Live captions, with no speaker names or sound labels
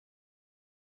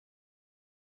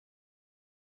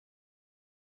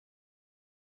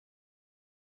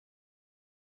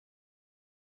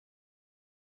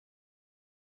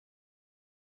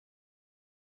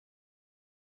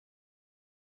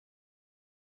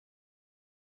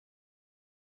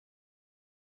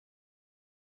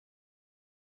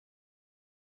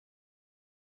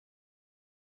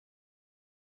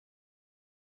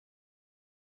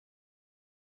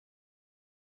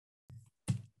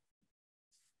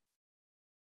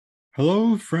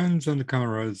Hello, friends and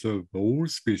camaradas of all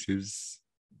species.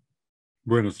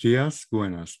 Buenos días,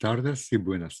 buenas tardes, y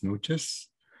buenas noches.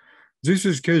 This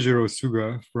is Keijiro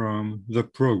Suga from the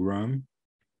program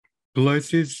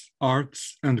Places,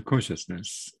 Arts, and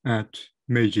Consciousness at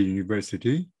Meiji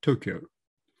University, Tokyo.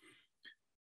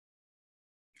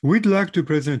 We'd like to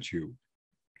present you,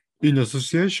 in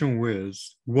association with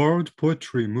World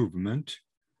Poetry Movement,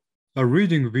 a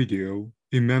reading video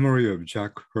in memory of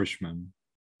Jack Hirschman.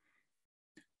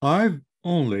 I've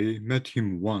only met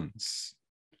him once,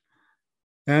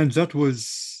 and that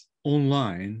was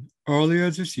online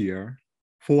earlier this year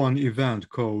for an event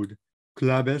called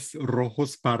Claves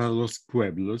Rojos para los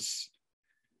Pueblos.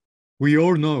 We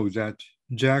all know that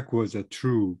Jack was a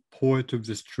true poet of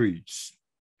the streets,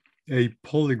 a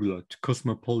polyglot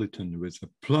cosmopolitan with a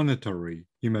planetary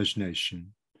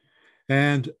imagination,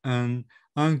 and an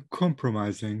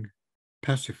uncompromising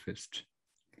pacifist.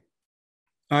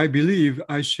 I believe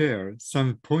I share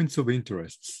some points of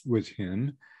interest with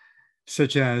him,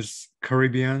 such as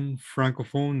Caribbean,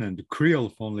 Francophone, and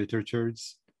Creolephone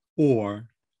literatures, or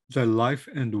the life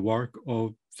and work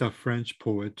of the French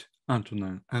poet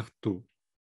Antonin Artaud.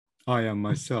 I am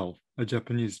myself a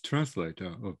Japanese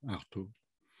translator of Artaud.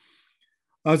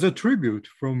 As a tribute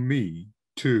from me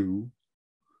to,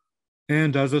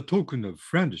 and as a token of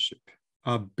friendship,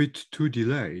 a bit too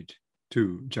delayed,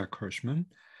 to Jack Hirschman,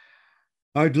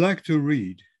 I'd like to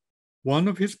read one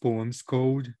of his poems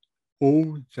called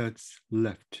All That's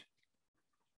Left,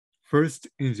 first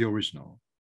in the original,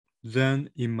 then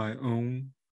in my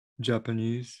own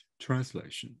Japanese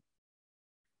translation.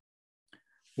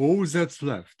 All That's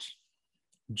Left,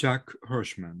 Jack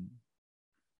Hirschman.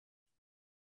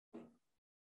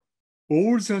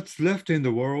 All that's left in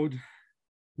the world,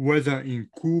 whether in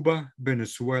Cuba,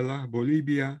 Venezuela,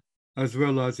 Bolivia, as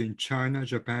well as in China,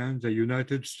 Japan, the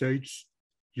United States,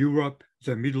 Europe,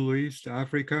 the Middle East,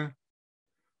 Africa,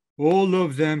 all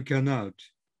of them cannot,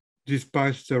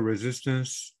 despite the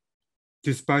resistance,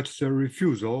 despite the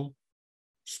refusal,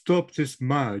 stop this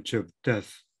march of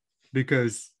death,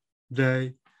 because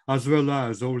they, as well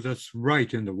as all that's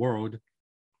right in the world,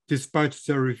 despite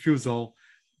the refusal,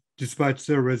 despite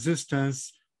the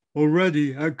resistance,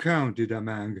 already are counted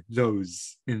among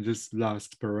those in this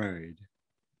last parade.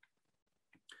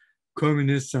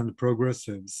 Communists and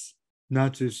progressives,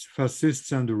 Nazis,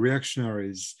 fascists and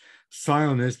reactionaries,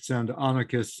 Zionists and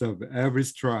anarchists of every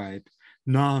stripe,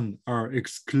 none are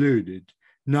excluded,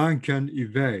 none can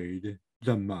evade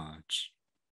the march.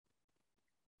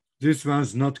 This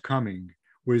one's not coming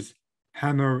with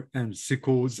hammer and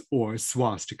sickles or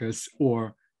swastikas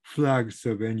or flags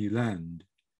of any land.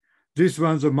 This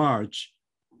one's a march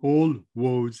all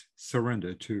woes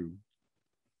surrender to.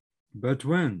 But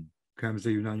when comes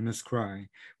the unanimous cry?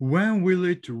 When will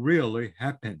it really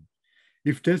happen?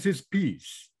 If death is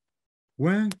peace,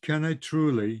 when can I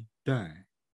truly die?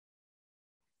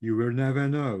 You will never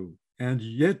know, and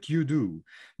yet you do,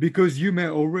 because you may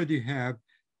already have,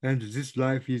 and this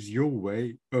life is your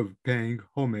way of paying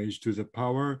homage to the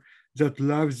power that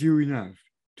loves you enough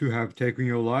to have taken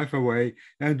your life away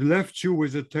and left you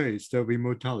with a taste of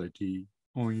immortality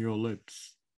on your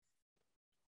lips.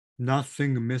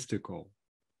 Nothing mystical.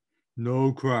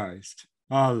 No Christ,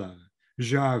 Allah,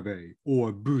 Yahweh,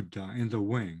 or Buddha in the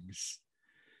wings.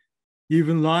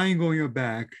 Even lying on your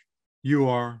back, you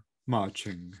are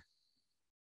marching.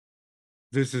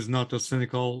 This is not a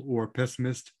cynical or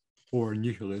pessimist or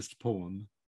nihilist poem.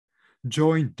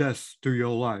 Join death to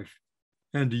your life,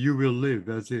 and you will live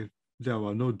as if there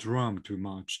were no drum to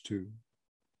march to.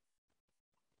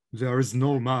 There is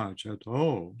no march at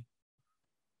all.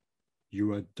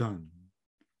 You are done.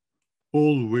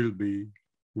 All will be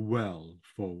well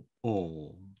for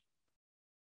all.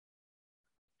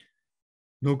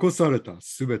 残された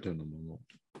すべてのもの。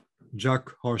ジャッ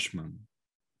ク・ハーシュマン。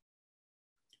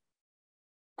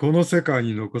この世界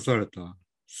に残された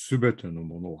すべての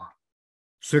ものは、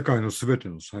世界のすべて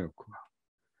の左翼は、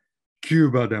キュ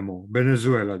ーバでも、ベネズ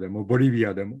エラでも、ボリビ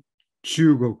アでも、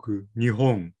中国、日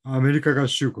本、アメリカ合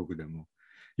衆国でも、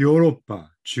ヨーロッ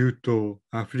パ、中東、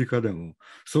アフリカでも、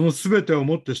そのすべてを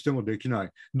もってしてもできな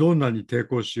い、どんなに抵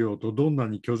抗しようと、どんな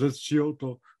に拒絶しよう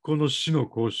と、この死の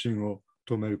行進を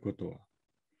止めることは。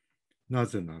な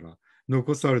ぜなら、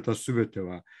残されたすべて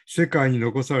は、世界に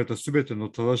残されたすべての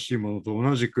正しいものと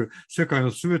同じく、世界の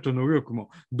すべての右翼も、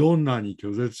どんなに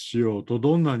拒絶しようと、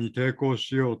どんなに抵抗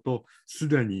しようと、す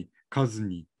でに数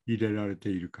に入れられて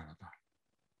いるからだ。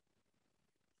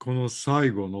この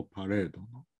最後のパレード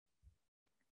の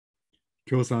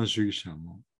共産主義者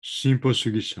も進歩主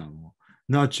義者も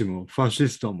ナチもファシ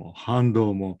ストも反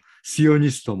動もシオニ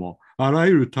ストもあら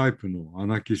ゆるタイプのア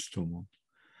ナキストも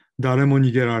誰も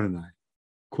逃げられない。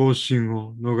行進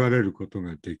を逃れること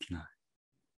ができない。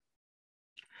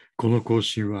この行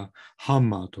進はハン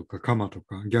マーとか鎌と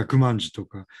か逆万字と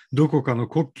かどこかの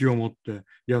国旗を持って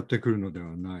やってくるので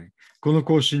はない。この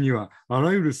行進にはあ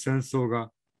らゆる戦争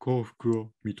が降伏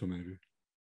を認める。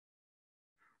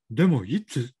でもい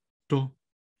つと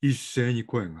一斉に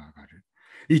声が上がる。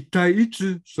一体い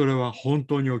つそれは本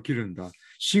当に起きるんだ。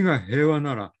死が平和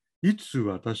ならいつ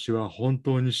私は本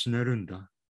当に死ねるんだ。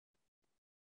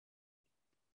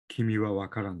君はわ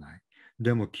からない。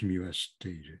でも君は知って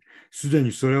いる。すで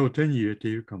にそれを手に入れて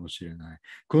いるかもしれない。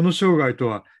この生涯と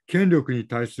は権力に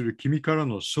対する君から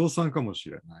の称賛かもし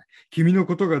れない。君の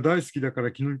ことが大好きだか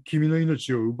ら君の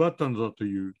命を奪ったのだと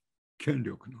いう権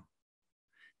力の。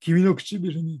君の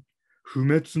唇に不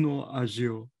滅の味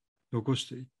を残し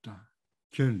ていった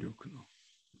権力の。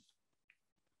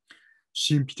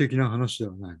神秘的な話で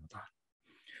はないのだ。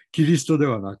キリストで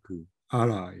はなく、ア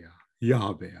ラーやヤ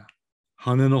ハベや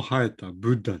羽の生えた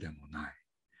ブッダでもない。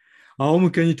仰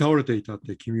向けに倒れていたっ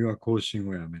て君は行進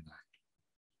をやめない。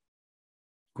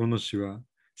この詩は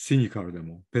シニカルで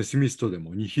もペシミストで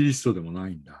もニヒリストでもな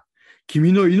いんだ。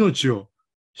君の命を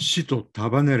死と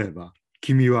束ねれば、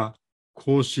君は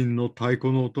行進の太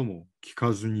鼓の音も聞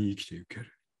かずに生きていけ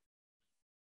る。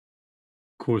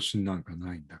行進なんか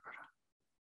ないんだから。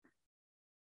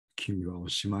君はお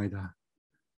しまいだ。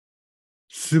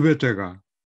すべてが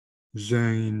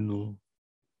全員の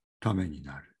ために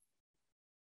なる。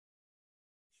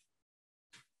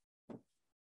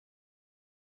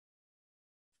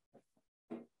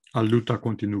A luta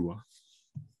continua.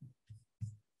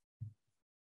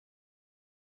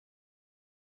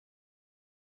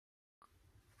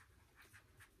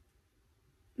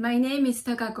 My name is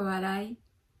Takako Arai.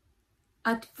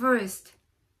 At first,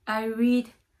 I read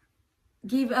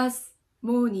Give Us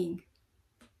Morning.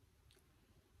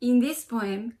 In this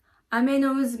poem, Ame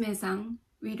no Uzume-san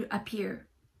will appear.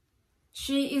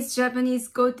 She is Japanese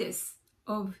goddess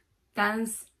of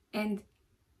dance and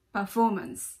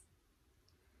performance,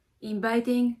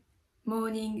 inviting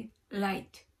morning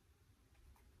light.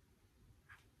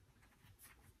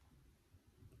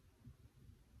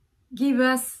 Give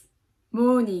us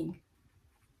morning.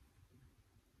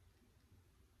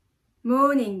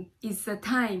 Morning is the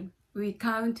time we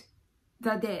count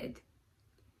the dead.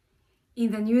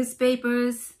 In the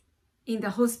newspapers, in the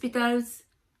hospitals,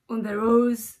 on the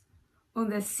roads, on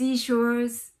the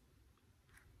seashores,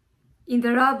 in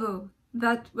the rubble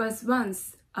that was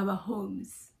once our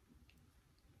homes.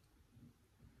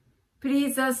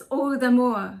 Please us all the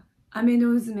more, Ame no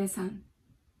Uzume-san.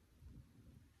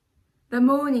 The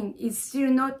morning is still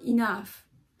not enough.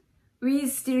 We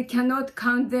still cannot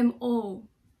count them all.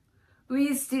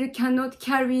 We still cannot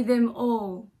carry them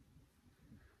all.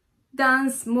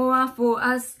 Dance more for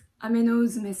us, Ame no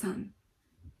Uzume-san.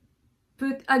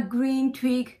 Put a green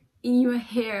twig in your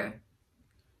hair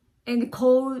and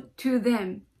call to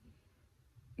them.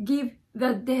 Give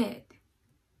the dead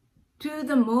to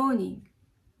the morning.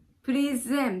 Please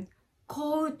them,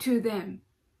 call to them.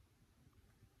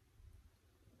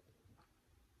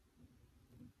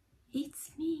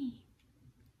 It's me,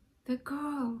 the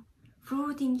girl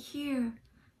floating here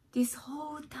this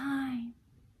whole time.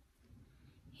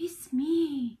 It's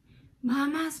me,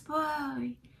 Mama's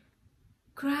boy,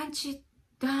 crunch it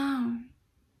down.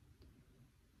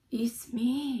 It's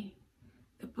me,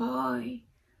 the boy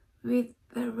with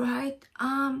the right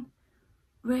arm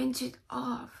wrenched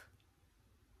off.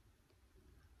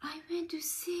 I want to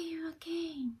see you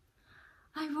again.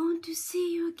 I want to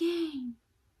see you again.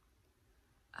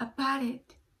 A ballet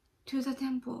to the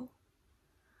temple.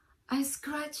 I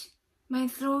scratch, my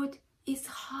throat is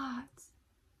hot.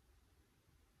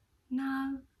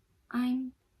 Now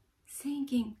I'm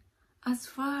thinking as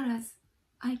far as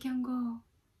I can go.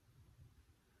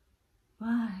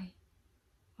 Why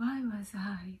was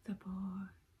I the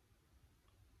boy?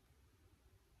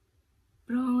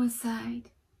 Blown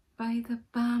aside by the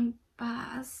bomb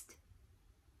blast.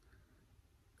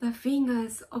 The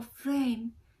fingers of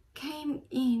flame came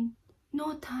in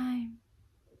no time.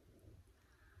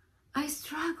 I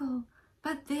struggle,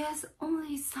 but there's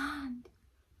only sand.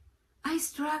 I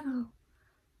struggle,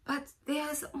 but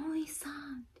there's only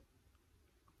sand.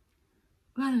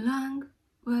 One lung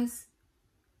was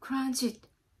crunched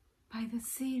by the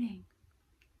ceiling.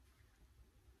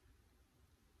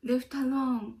 Left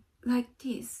alone like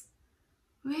this,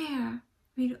 where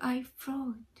will I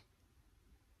float?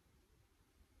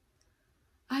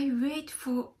 I wait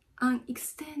for an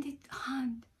extended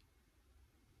hand.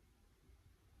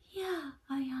 Here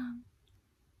I am,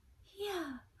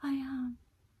 Here I am.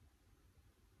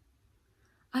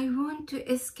 I want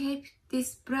to escape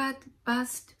this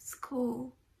blood-bathed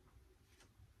school.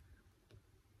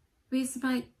 With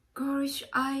my girlish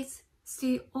eyes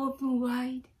still open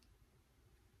wide,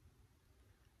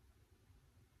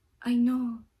 I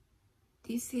know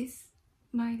this is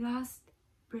my last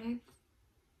breath.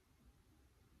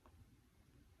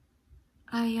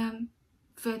 I am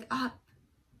fed up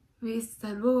with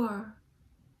the roar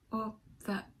of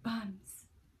the bombs.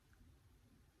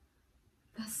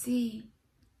 The sea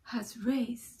has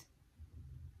raised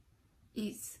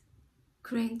its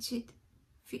clenched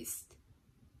fist.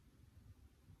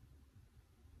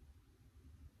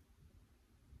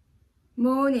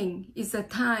 Morning is the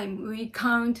time we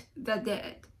count the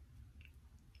dead.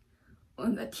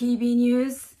 On the TV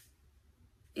news,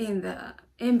 in the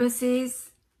embassies,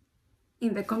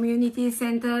 in the community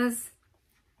centers,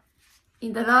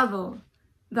 in the rubble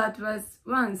that was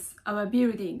once our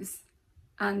buildings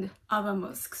and our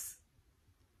mosques.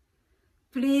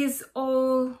 Please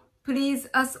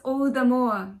us all the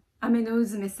more, Ame no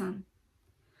Uzume-san.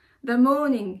 The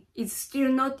morning is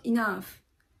still not enough.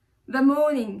 The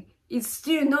morning is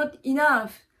still not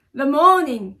enough. The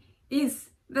morning is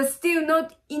still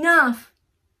not enough.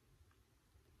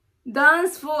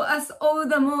 Dance for us all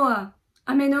the more,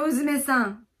 Ame no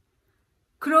Uzume-san.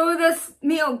 Claw the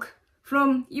milk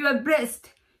from your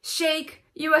breast. Shake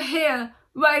your hair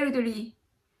wildly.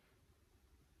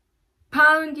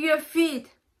 Pound your feet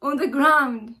on the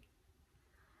ground.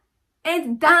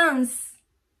 And dance.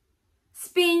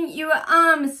 Spin your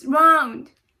arms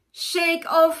round.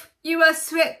 Shake off your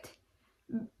sweat.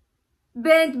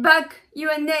 Bend back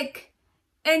your neck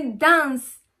and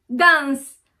dance,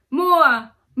 dance,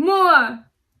 more, more.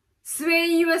 Sway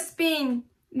your spin,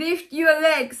 lift your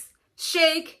legs,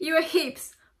 shake your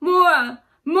hips, more,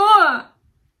 more.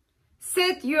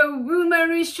 Set your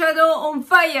womanly shadow on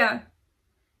fire.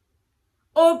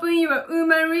 Open your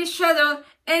womanly shadow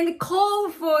and call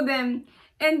for them,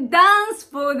 and dance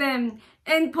for them,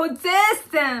 and possess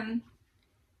them,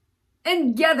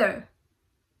 and gather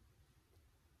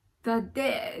the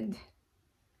dead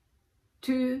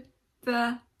to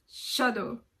the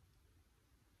shadow.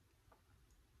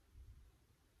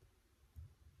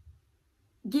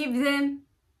 Give them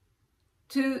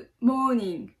to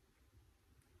morning.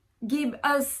 Give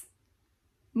us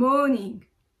morning.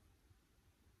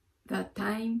 The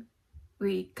time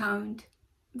we count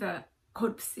the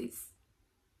corpses.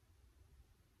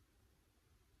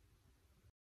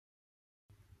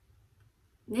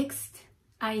 Next,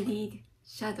 I read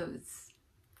shadows.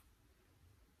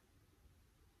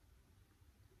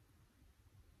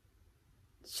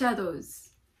 Shadows.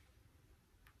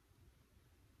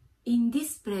 In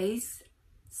this place,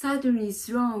 suddenly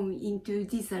thrown into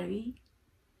disarray,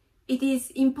 it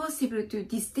is impossible to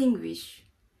distinguish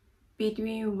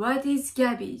between what is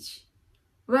garbage,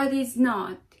 what is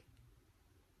not,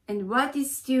 and what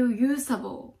is still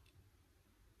usable.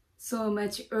 So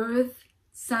much earth,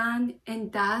 sand,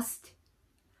 and dust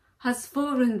has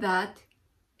fallen that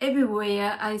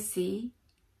everywhere I see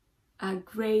a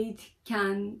great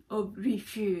can of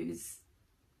refuse.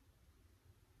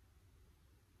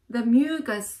 The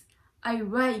mucus I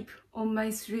wipe on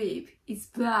my sleeve is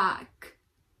black.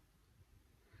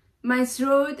 My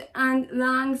throat and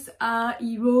lungs are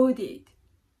eroded.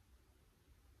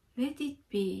 Let it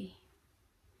be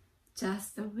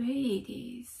just the way it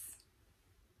is.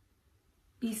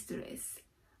 Listless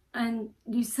and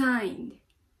resigned,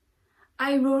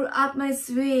 I roll up my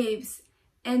sleeves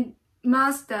and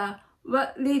muster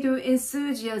what little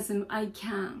enthusiasm I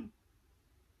can.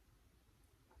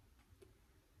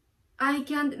 I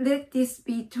can't let this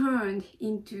be turned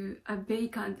into a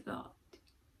vacant lot.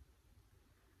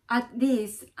 At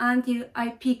least until I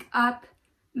pick up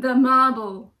the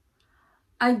marble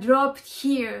I dropped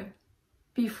here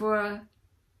before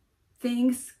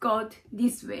things got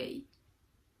this way.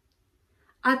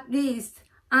 At least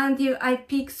until I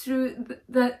pick through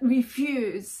the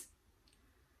refuse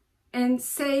and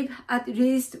save at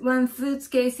least one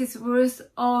suitcase's worth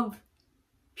of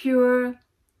pure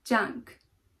junk.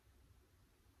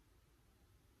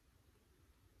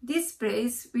 This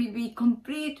place will be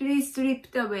completely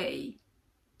stripped away.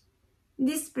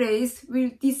 This place will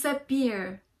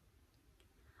disappear.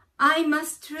 I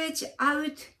must stretch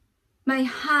out my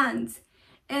hands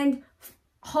and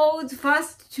hold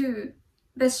fast to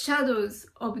the shadows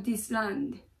of this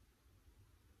land,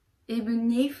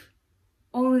 even if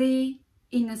only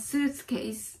in a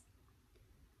suitcase.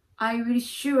 I will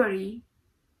surely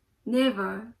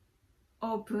never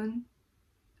open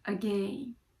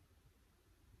again.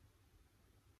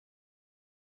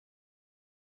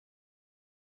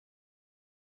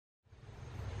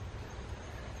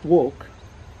 Walk.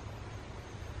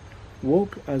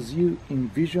 Walk as you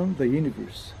envision the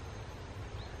universe.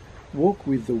 Walk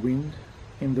with the wind,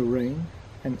 in the rain,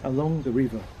 and along the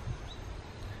river.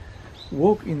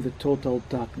 Walk in the total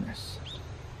darkness.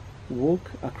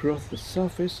 Walk across the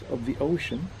surface of the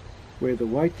ocean where the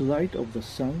white light of the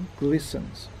sun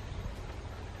glistens.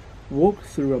 Walk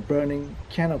through a burning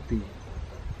canopy.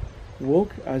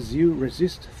 Walk as you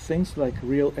resist things like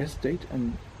real estate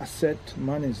and asset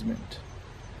management.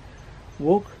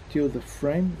 Walk till the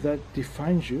frame that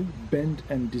defines you bend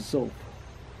and dissolve.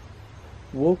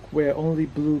 Walk where only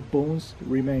blue bones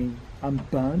remain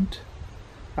unburnt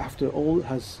after all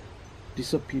has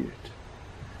disappeared.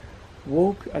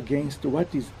 Walk against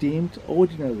what is deemed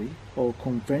ordinary or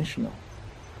conventional.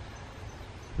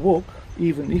 Walk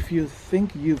even if you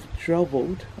think you've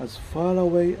traveled as far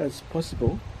away as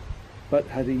possible, but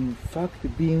had in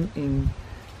fact been in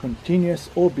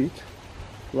continuous orbit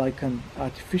like an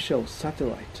artificial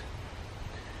satellite.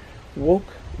 Walk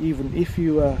even if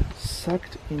you are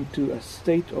sucked into a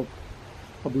state of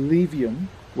oblivion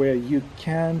where you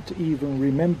can't even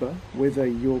remember whether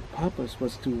your purpose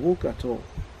was to walk at all.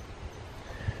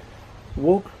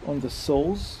 Walk on the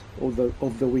soles of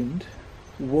the wind.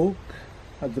 Walk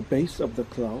at the base of the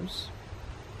clouds.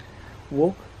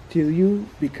 Walk till you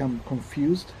become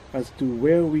confused as to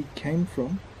where we came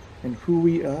from and who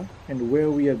we are and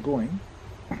where we are going.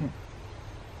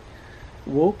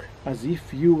 Walk as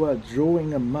if you were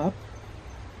drawing a map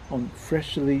on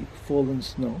freshly fallen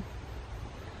snow.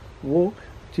 Walk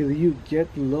till you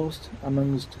get lost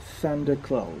amongst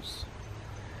thunderclouds.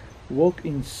 Walk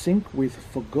in sync with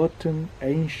forgotten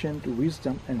ancient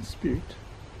wisdom and spirit.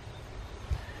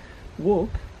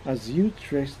 Walk as you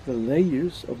trace the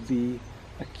layers of the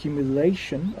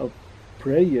accumulation of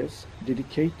prayers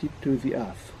dedicated to the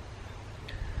earth.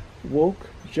 Walk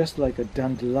just like a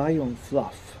dandelion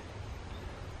fluff.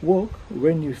 Walk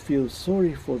when you feel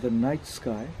sorry for the night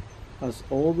sky, as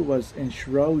all was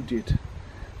enshrouded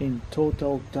in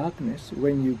total darkness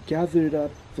when you gathered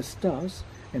up the stars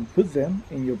and put them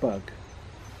in your bag.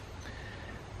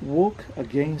 Walk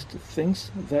against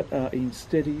things that are in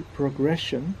steady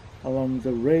progression along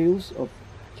the rails of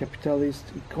capitalist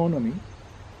economy.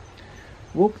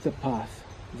 Walk the path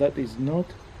that is not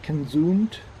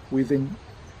consumed within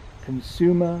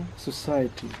consumer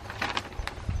society.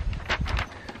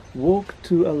 Walk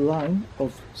to a line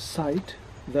of sight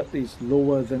that is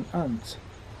lower than ants.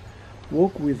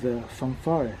 Walk with a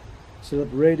fanfare,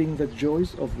 celebrating the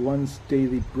joys of one's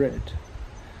daily bread.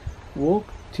 Walk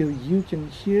till you can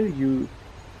hear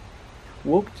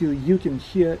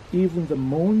even the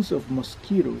moans of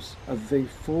mosquitoes as they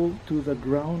fall to the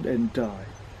ground and die.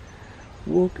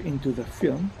 Walk into the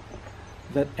film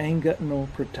that ain't got no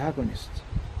protagonist.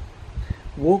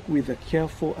 Walk with a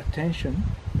careful attention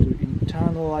to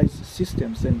internalize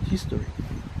systems and history.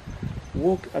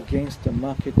 Walk against the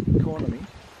market economy.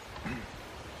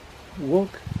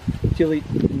 Walk till it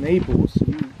enables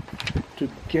you to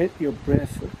get your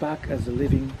breath back as a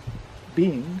living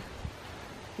being.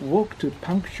 Walk to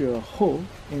puncture a hole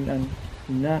in an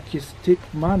anarchistic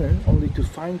manner only to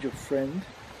find your friend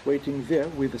waiting there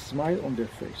with a smile on their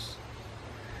face.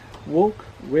 Walk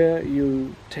where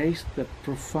you taste the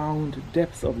profound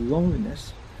depth of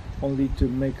loneliness only to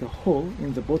make a hole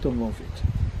in the bottom of it.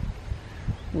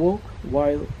 Walk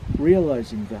while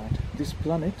realizing that this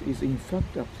planet is in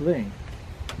fact a plane.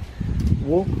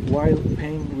 Walk while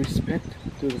paying respect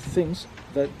to the things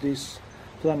that this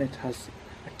planet has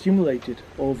accumulated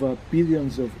over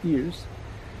billions of years,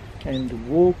 and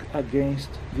walk against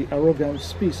the arrogant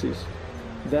species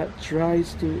that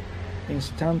tries to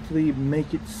instantly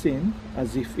make it seem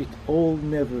as if it all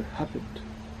never happened.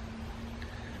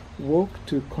 Walk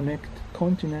to connect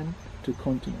continent to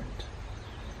continent.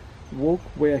 Walk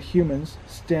where humans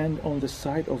stand on the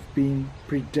side of being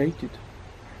predated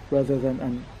rather than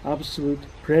an absolute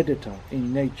predator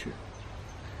in nature.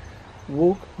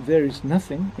 Walk there is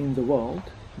nothing in the world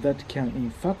that can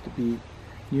in fact be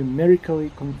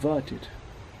numerically converted.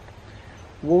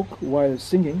 Walk while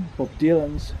singing Bob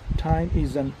Dylan's "Time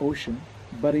is an Ocean,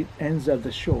 but it ends at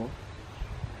the shore."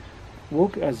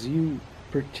 Walk as you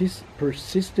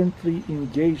persistently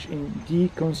engage in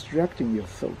deconstructing your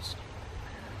thoughts.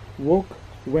 Walk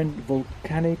when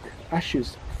volcanic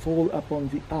ashes fall upon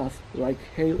the earth like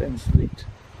hail and sleet.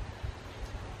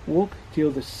 Walk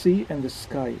till the sea and the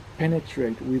sky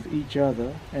penetrate with each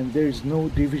other and there is no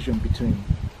division between.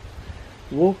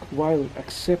 Walk while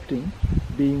accepting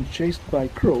being chased by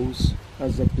crows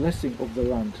as a blessing of the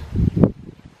land.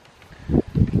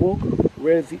 Walk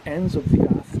where the ends of the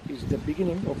earth is the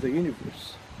beginning of the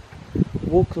universe.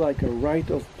 walk like a rite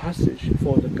of passage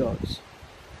for the gods.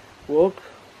 Walk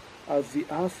as the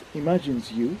earth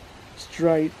imagines you,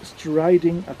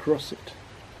 striding across it.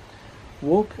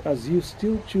 Walk as you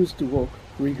still choose to walk,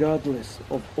 regardless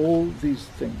of all these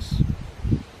things.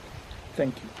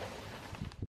 Thank you.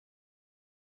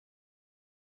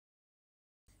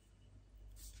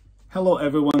 Hello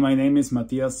everyone, my name is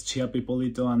Matias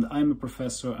Chiapipolito and I'm a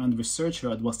professor and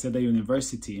researcher at Waseda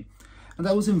University. And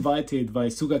I was invited by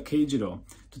Suga Keijiro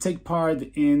to take part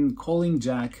in calling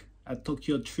Jack a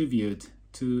Tokyo tribute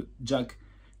to Jack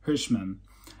Hirschman.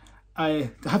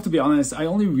 I have to be honest, I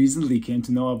only recently came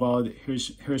to know about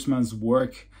Hirschman's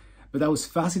work, but I was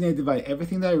fascinated by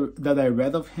everything that I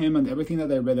read of him and everything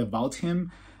that I read about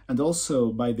him, and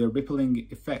also by the rippling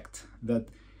effect that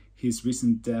his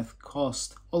recent death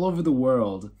caused all over the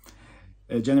world,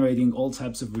 generating all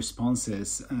types of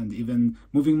responses and even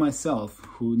moving myself,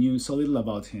 who knew so little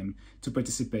about him, to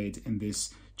participate in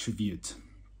this tribute.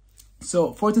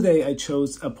 So for today, I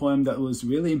chose a poem that was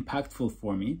really impactful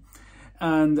for me,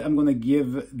 and I'm going to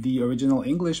give the original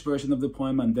English version of the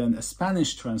poem and then a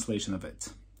Spanish translation of it.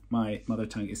 My mother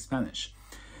tongue is Spanish.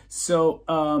 So,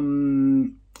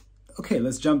 okay,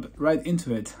 let's jump right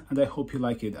into it, and I hope you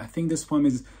like it. I think this poem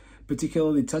is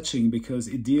particularly touching because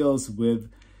it deals with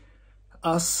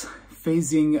us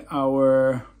facing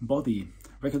our body,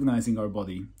 recognizing our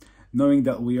body, knowing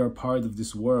that we are part of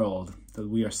this world, that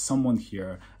we are someone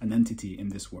here, an entity in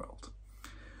this world.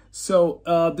 So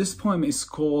this poem is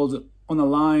called On a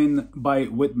Line by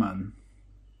Whitman,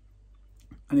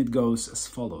 and it goes as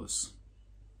follows.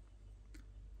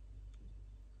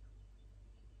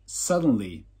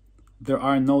 Suddenly, there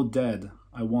are no dead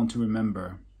I want to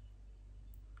remember.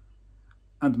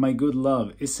 And my good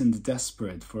love isn't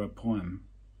desperate for a poem.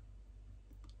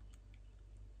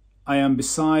 I am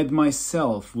beside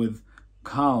myself with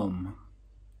calm,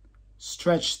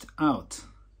 stretched out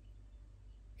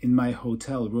in my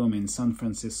hotel room in San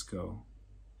Francisco.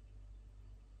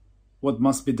 What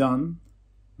must be done,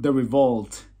 the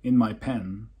revolt in my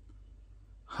pen,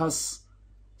 has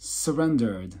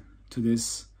surrendered to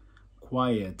this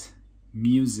quiet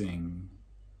musing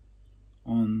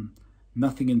on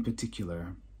nothing in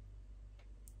particular.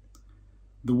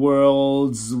 The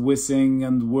world's whizzing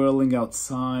and whirling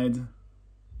outside,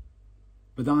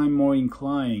 but I'm more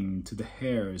inclined to the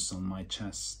hairs on my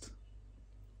chest.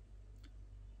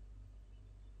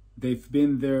 They've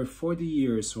been there 40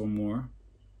 years or more,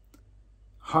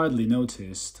 hardly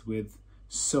noticed with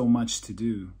so much to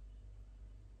do.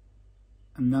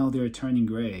 And now they're turning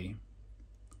gray.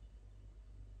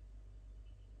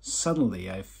 Suddenly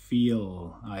I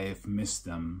feel I've missed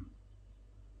them.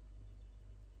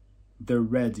 The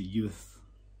red youth,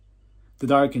 the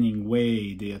darkening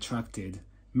way they attracted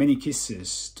many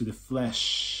kisses to the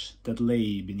flesh that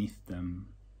lay beneath them.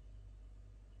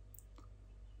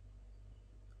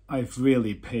 I've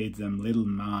really paid them little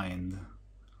mind,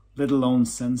 little own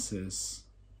senses.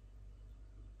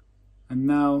 And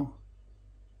now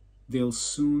they'll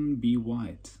soon be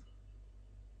white.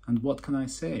 And what can I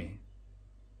say?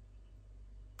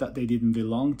 That they didn't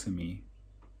belong to me,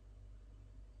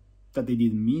 that they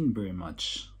didn't mean very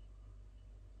much.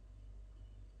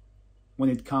 When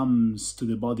it comes to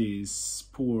the body's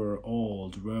poor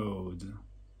old road,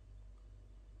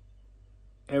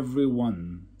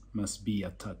 everyone must be a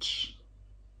touch.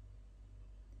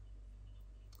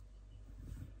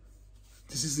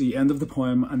 This is the end of the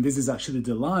poem, and this is actually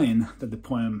the line that the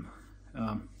poem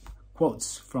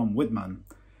quotes from Whitman.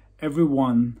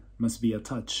 Everyone must be a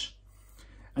touch.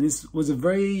 And this was a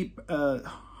very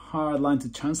hard line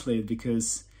to translate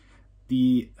because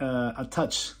a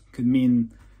touch could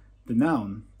mean the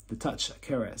noun, the touch, a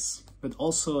caress, but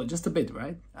also just a bit,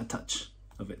 right? A touch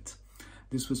of it.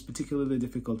 This was particularly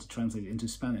difficult to translate into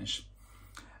Spanish.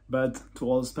 But to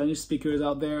all Spanish speakers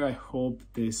out there, I hope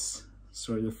this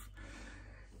sort of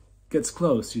gets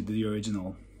close to the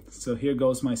original. So here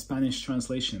goes my Spanish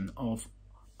translation of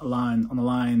On a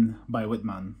Line by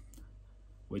Whitman,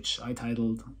 which I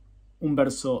titled Un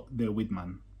verso de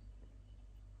Whitman.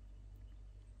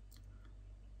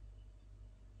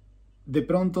 De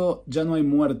pronto ya no hay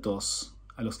muertos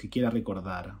a los que quiera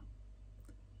recordar,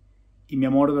 y mi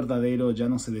amor verdadero ya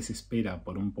no se desespera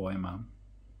por un poema.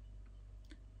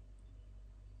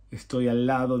 Estoy al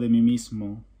lado de mí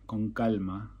mismo, con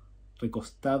calma,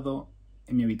 recostado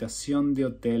en mi habitación de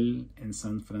hotel en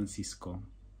San Francisco.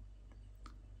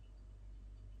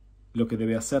 Lo que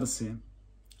debe hacerse,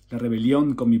 la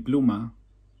rebelión con mi pluma,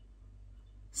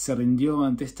 se rindió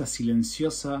ante esta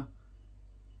silenciosa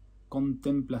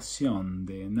contemplación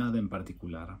de nada en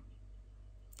particular.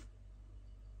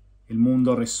 El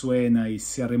mundo resuena y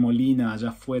se arremolina allá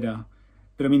afuera,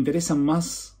 pero me interesan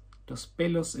más los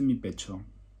pelos en mi pecho.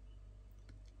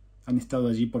 Han estado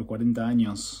allí por 40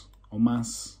 años o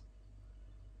más.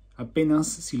 Apenas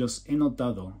si los he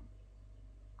notado,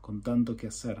 con tanto que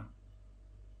hacer,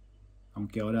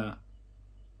 aunque ahora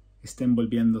estén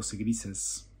volviéndose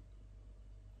grises.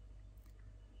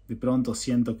 De pronto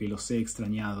siento que los he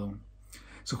extrañado.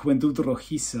 Su juventud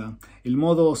rojiza, el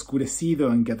modo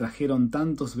oscurecido en que atrajeron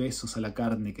tantos besos a la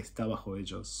carne que está bajo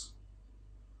ellos.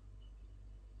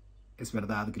 Es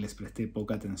verdad que les presté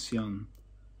poca atención,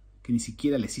 que ni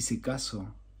siquiera les hice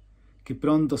caso, que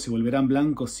pronto se volverán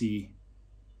blancos y...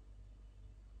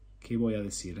 ¿Qué voy a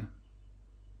decir?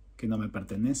 ¿Que no me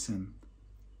pertenecen?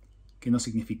 ¿Que no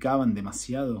significaban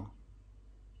demasiado?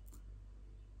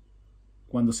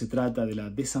 Cuando se trata de la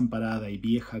desamparada y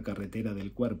vieja carretera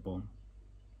del cuerpo,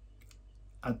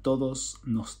 a todos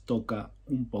nos toca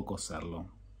un poco serlo.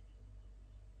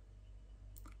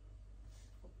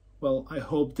 Well, I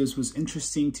hope this was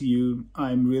interesting to you.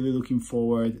 I'm really looking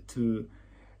forward to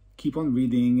keep on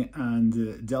reading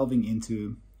and delving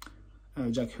into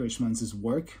Jack Hirschman's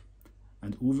work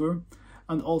and Uber,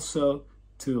 and also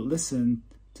to listen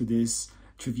to this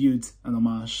tribute and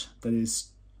homage that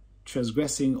is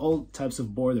transgressing all types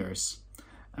of borders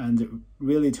and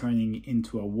really turning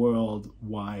into a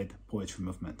worldwide poetry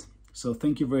movement. So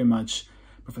thank you very much,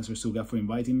 Professor Suga, for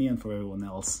inviting me and for everyone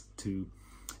else to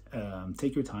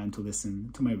take your time to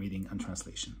listen to my reading and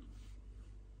translation.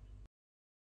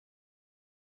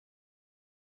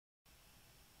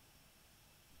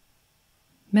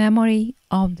 Memory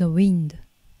of the wind.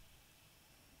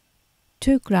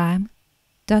 To climb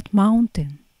that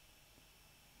mountain,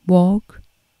 walk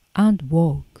and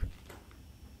walk,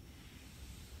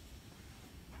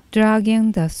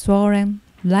 dragging the swollen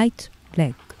right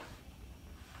leg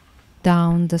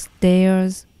down the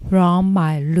stairs from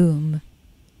my room,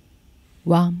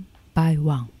 one by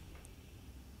one.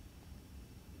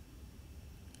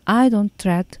 I don't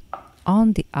tread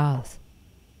on the earth.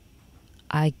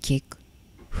 I kick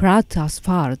flat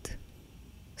asphalt,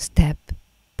 step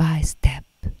by step.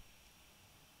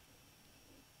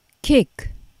 Kick,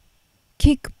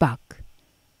 kick back,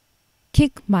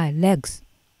 kick my legs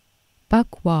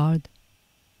backward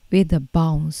with a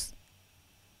bounce,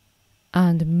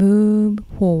 and move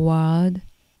forward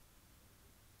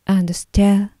and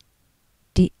stare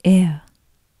the air.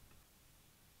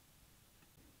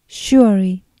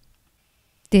 Surely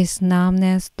this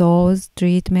numbness does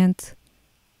treatment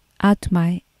at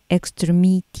my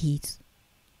extremities.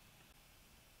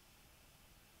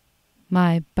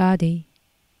 My body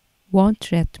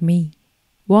won't let me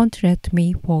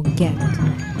forget.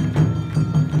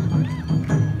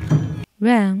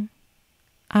 When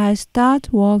I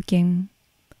start walking,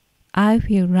 I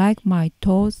feel like my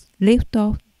toes lift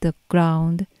off the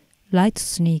ground like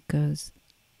sneakers.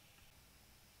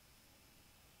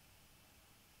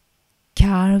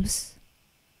 Calves,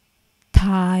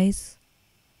 thighs,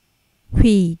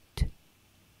 feet.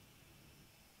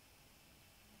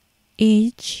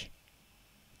 Each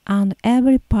and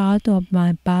every part of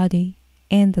my body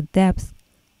in the depths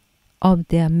of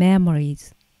their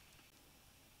memories.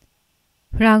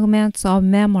 Fragments of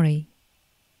memory,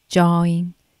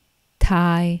 join,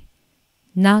 tie,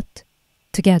 knot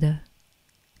together,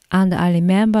 and I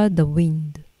remember the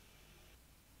wind.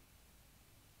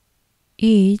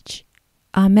 Each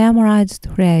a memorized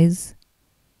phrase,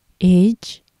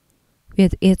 each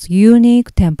with its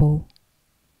unique tempo,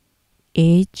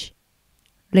 each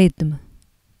rhythm.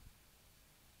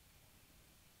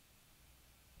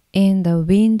 In the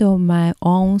wind of my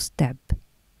own step,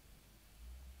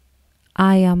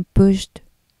 I am pushed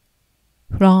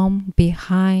from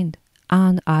behind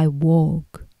and I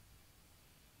walk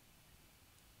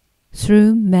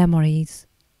through memories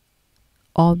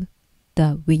of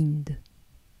the wind.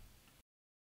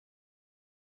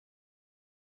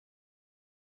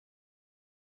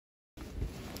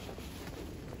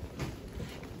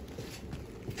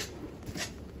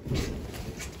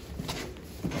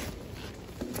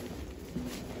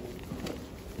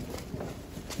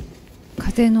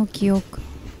風の記憶。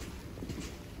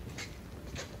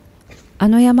あ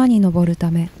の山に登るた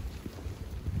め、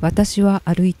私は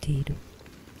歩いている。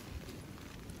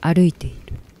歩いてい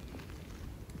る。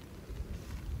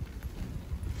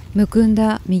むくん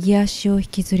だ右足を引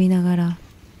きずりながら、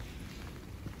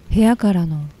部屋から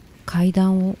の階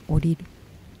段を降りる。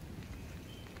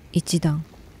一段、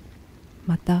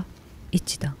また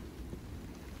一段。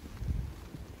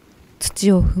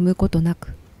土を踏むことな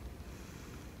く、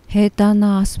平坦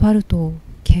なアスファルトを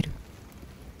蹴る。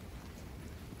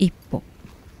一歩、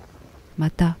ま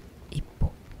た一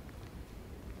歩。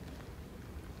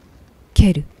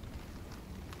蹴る、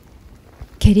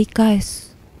蹴り返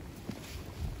す、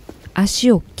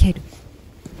足を蹴る、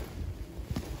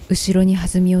後ろに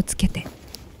弾みをつけて、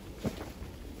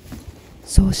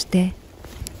そうして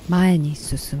前に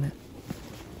進む。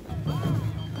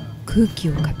空気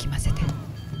をかき混ぜて。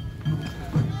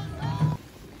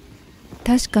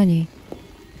確かに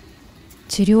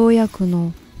治療薬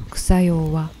の副作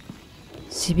用は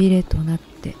しびれとなっ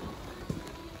て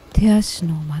手足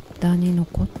の末端に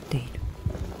残っている。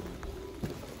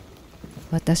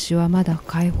私はまだ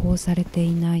解放されて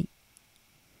いない。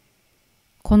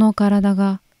この体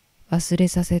が忘れ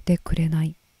させてくれな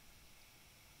い。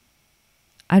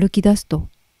歩き出すと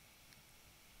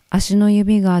足の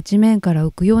指が地面から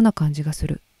浮くような感じがす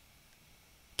る。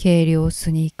軽量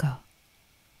スニーカ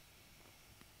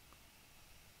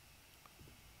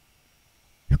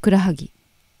ー。ふくらはぎ、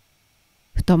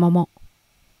太もも、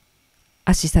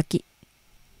足先。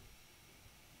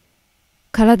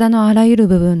体のあらゆる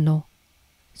部分の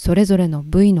それぞれの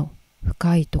部位の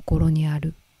深いところにあ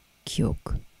る記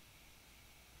憶。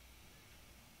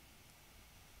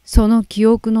その記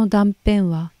憶の断片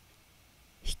は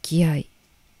引き合い、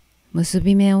結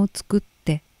び目を作っ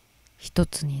て一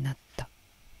つになった。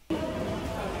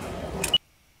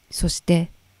そして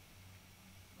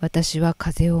私は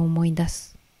風を思い出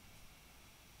す。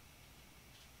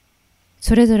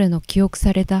それぞれの記憶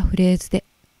されたフレーズで、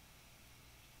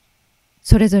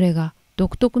それぞれが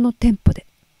独特のテンポで、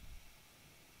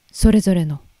それぞれ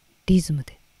のリズム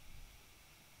で、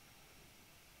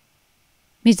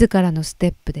自らのステ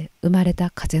ップで生まれた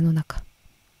風の中。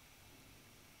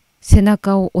背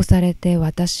中を押されて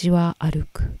私は歩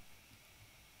く。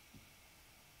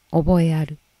覚えあ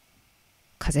る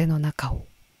風の中を。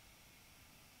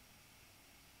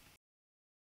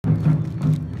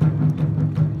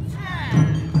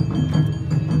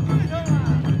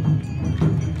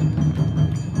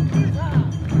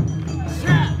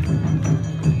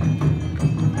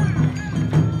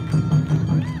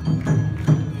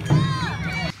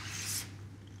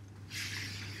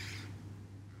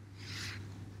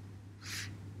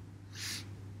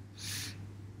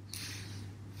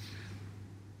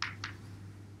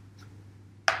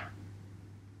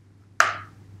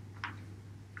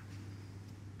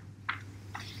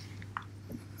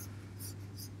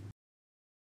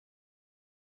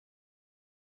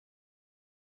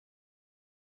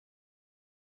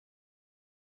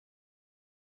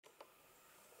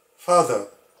Father,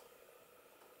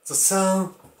 the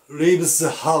sun leaves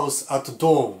the house at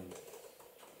dawn.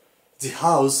 The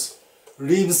house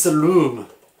leaves the room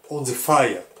on the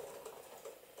fire.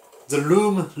 The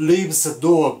room leaves the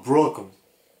door broken.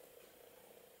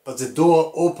 But the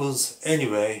door opens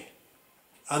anyway,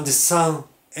 and the sun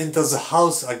enters the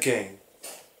house again.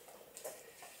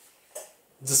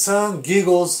 The son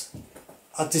giggles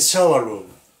at the shower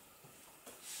room.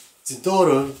 The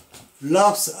daughter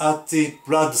laughs at the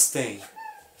blood stain.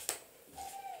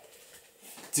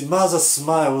 The mother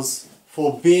smiles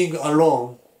for being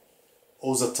alone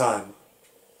all the time.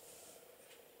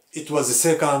 It was the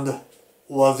second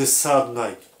or the third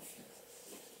night.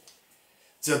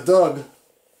 The dog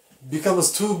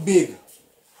becomes too big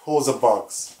for the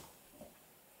box.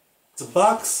 The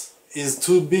box is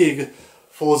too big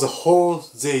for the hole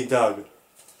they dug.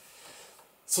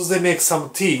 So they make some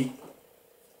tea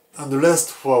and rest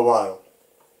for a while.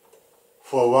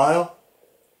 For a while,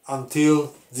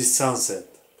 until the sunset.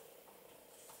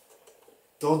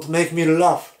 Don't make me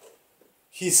laugh,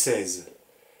 he says.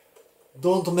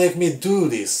 Don't make me do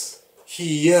this,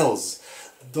 he yells.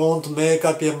 Don't make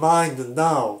up your mind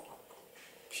now,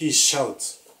 he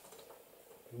shouts.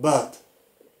 But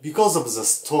because of the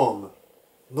storm,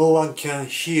 no one can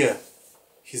hear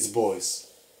his voice.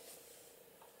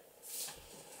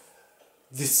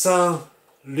 The son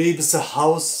leaves the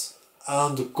house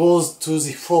and goes to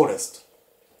the forest.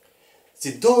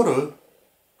 The daughter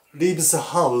leaves the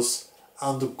house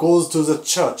and goes to the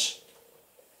church.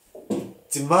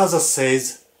 The mother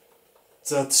says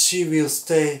that she will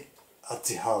stay at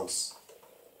the house.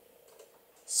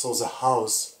 So the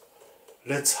house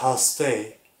lets her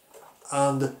stay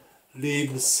and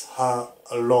leaves her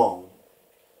alone,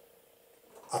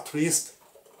 at least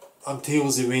until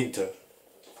the winter.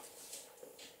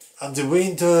 And the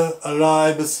winter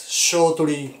arrives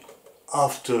shortly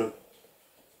after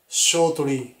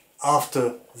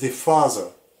the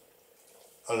father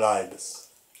arrives.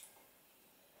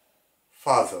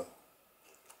 Father.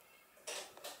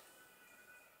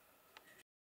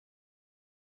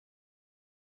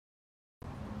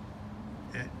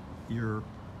 At your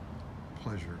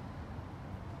pleasure.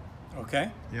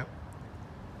 Okay. Yep.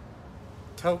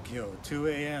 Tokyo, 2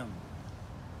 a.m.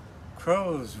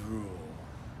 Crows rule.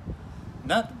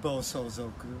 Not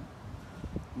Bosozoku.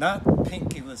 Not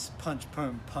pinkyless punch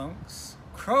perm punks.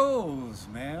 Crows,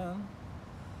 man.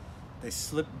 They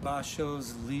slipped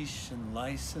Basho's leash and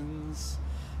license,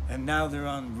 and now they're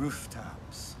on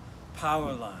rooftops,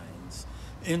 power lines,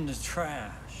 in the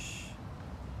trash.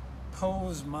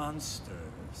 Pose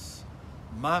monsters,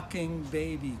 mocking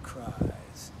baby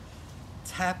cries,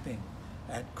 tapping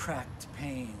at cracked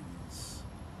panes,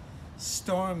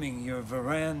 storming your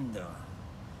veranda,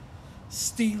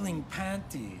 stealing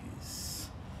panties,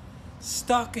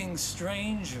 stalking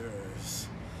strangers,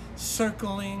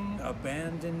 circling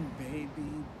abandoned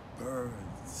baby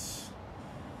birds,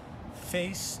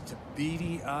 face to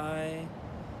beady eye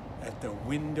at the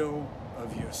window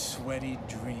of your sweaty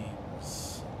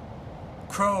dreams.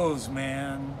 Crows,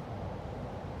 man.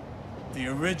 The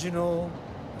original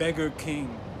beggar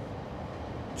king,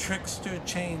 trickster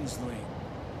changeling,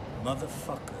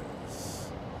 motherfuckers.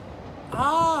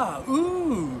 Ah,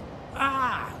 ooh,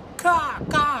 ah,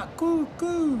 ka, coo,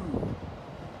 coo.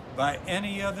 By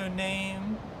any other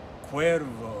name,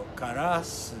 Cuervo,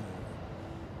 Carasu,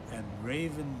 and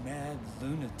Raven Mad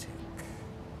Lunatic.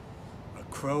 A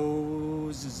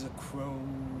crow's is a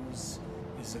crow's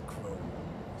is a crow's.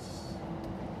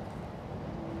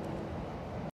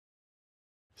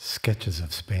 Sketches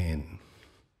of Spain.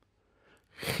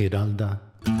 Giralda,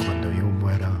 cuando yo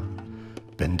muera,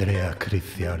 vendré a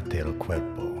acariciarte el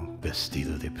cuerpo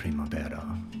vestido de primavera.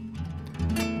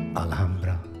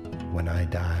 Alhambra, when I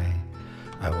die,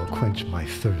 I will quench my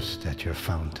thirst at your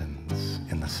fountains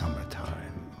in the summertime.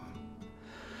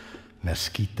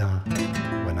 Mezquita,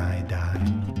 when I die,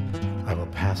 I will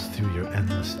pass through your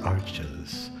endless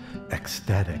arches,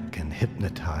 ecstatic and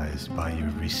hypnotized by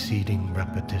your receding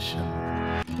repetition.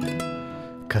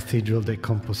 Cathedral de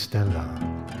Compostela,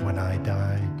 when I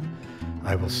die,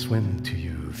 I will swim to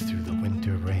you through the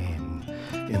winter rain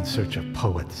in search of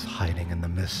poets hiding in the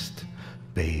mist,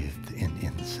 bathed in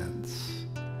incense.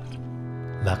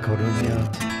 La Coruña,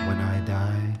 when I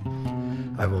die,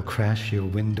 I will crash your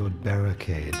windowed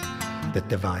barricade that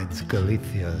divides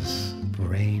Galicia's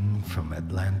rain from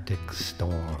Atlantic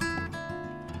storm.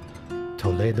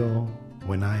 Toledo,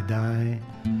 when I die,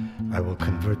 I will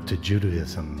convert to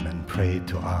Judaism and pray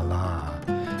to Allah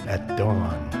at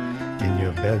dawn in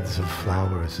your beds of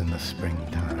flowers in the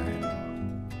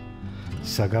springtime.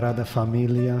 Sagrada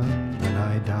Familia, when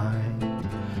I die,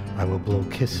 I will blow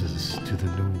kisses to the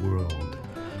new world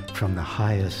from the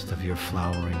highest of your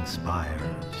flowering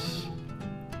spires.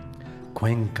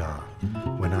 Cuenca,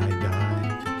 when I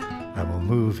die, I will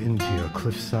move into your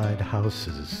cliffside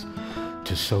houses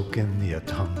to soak in the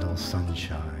autumnal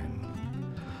sunshine.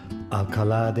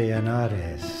 Alcalá de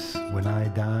Henares, when I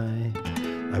die,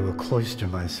 I will cloister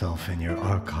myself in your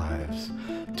archives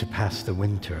to pass the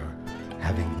winter,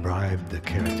 having bribed the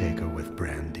caretaker with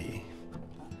brandy.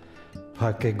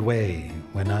 Parque Güell,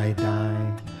 when I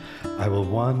die, I will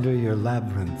wander your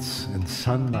labyrinths and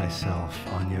sun myself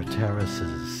on your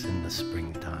terraces in the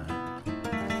springtime.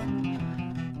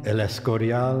 El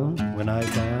Escorial, when I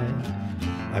die,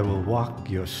 I will walk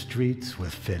your streets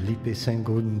with Felipe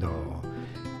II,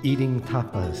 eating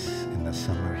tapas in the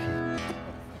summer heat.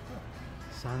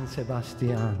 San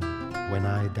Sebastian, when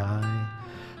I die,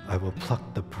 I will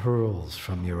pluck the pearls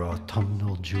from your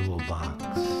autumnal jewel box.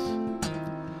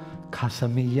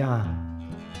 Casamilla,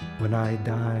 when I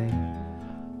die,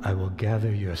 I will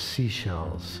gather your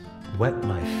seashells, wet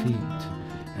my feet,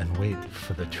 and wait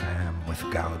for the tram with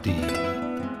Gaudí.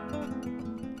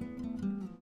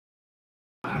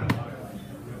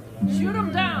 Shoot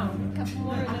him down!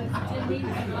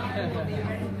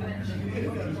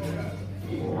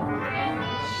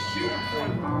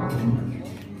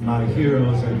 My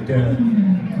heroes are dead.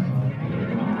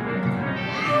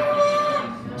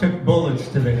 Took bullets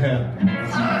to the head.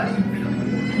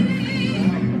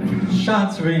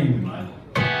 Shots ring.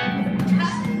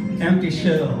 Empty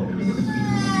shells.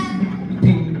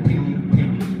 Ping, ping,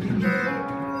 ping.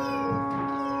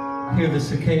 Hear the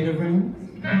cicada ring?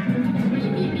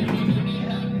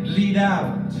 Lead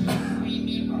out.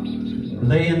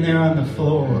 Laying there on the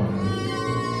floor.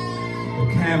 The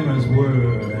cameras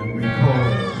whir and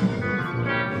record.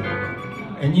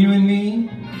 And you and me,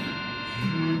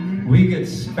 we get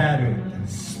spattered.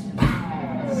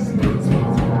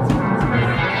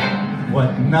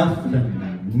 What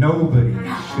nothing, nobody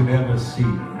should ever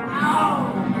see.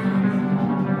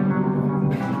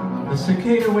 The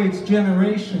cicada waits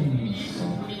generations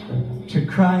to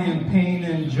cry in pain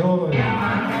and joy.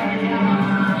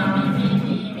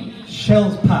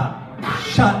 Shells pop,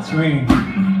 shots ring,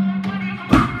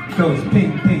 goes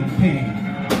ping, ping, ping.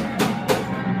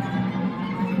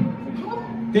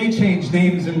 They changed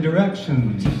names and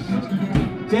directions.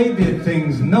 They did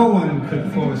things no one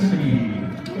could foresee.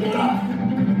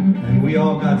 And we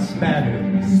all got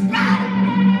spattered.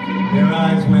 Their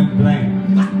eyes went blank.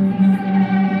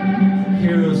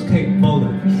 Heroes take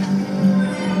bullets.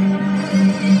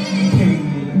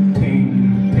 Ping,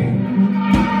 ping, ping.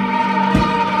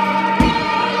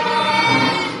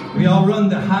 We all run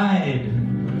to hide.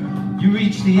 You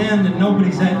reach the end and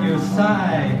nobody's at your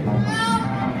side.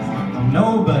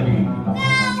 Nobody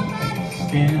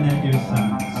standing at your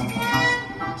side.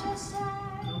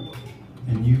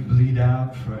 And you bleed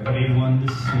out for everyone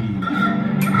to see.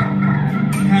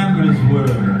 Cameras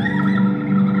were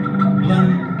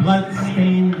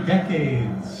blood-stained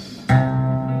decades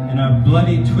in our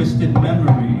bloody, twisted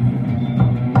memory.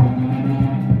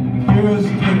 Heroes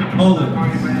take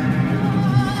bullets.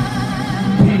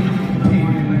 Ping,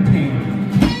 ping, ping.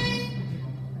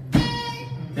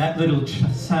 That little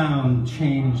sound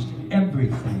changed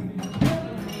everything.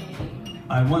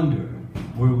 I wonder,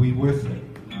 were we worth it?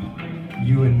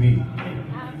 You and me.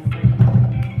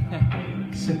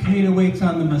 Cicada waits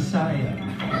on the Messiah.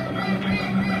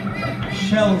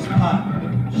 Shells pop,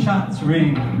 shots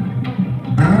ring.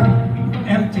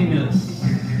 Emptiness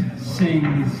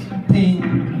sings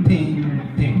ping,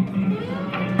 ping, ping.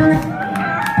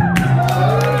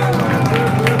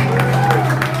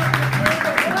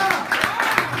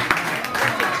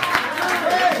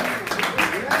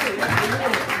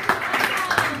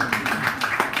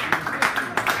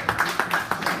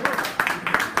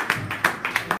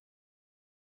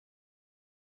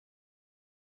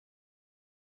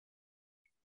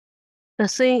 The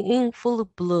scene in full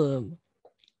bloom.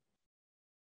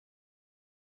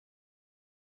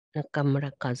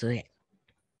 Nakamura Kazue.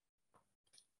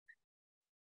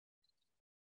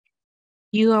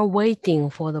 You are waiting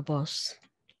for the bus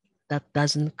that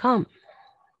doesn't come.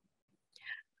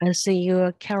 I see you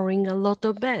are carrying a lot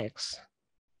of bags.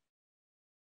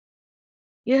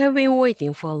 You have been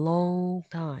waiting for a long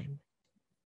time.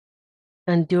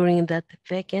 And during that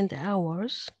vacant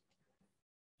hours,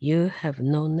 you have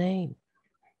no name.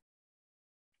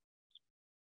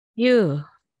 You,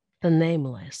 the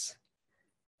nameless,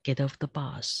 get off the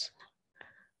bus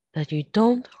that you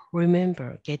don't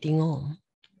remember getting on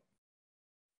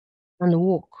and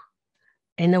walk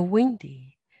in a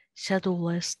windy,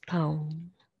 shadowless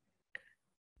town,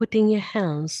 putting your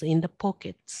hands in the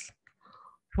pockets,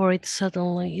 for it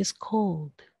suddenly is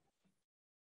cold.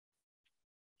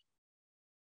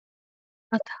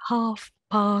 At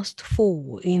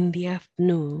 4:30 in the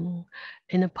afternoon,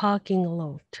 in a parking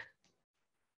lot,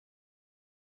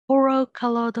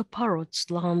 coral-colored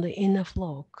parrots land in a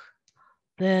flock.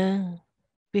 Then,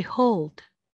 behold,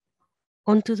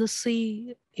 onto the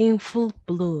sea in full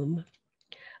bloom,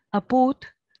 a boat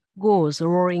goes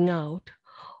roaring out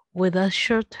with a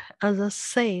shirt as a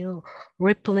sail,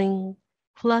 rippling,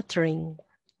 fluttering.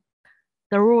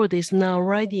 The road is now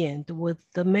radiant with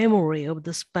the memory of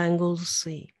the spangled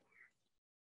sea.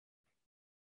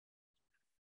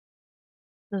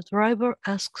 The driver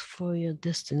asks for your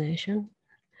destination.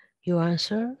 You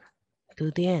answer,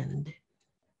 to the end.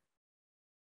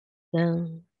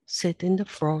 Then sit in the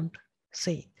front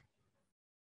seat.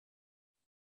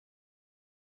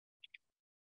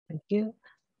 Thank you.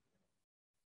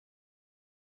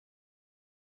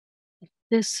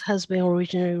 This has been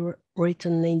originally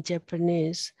written in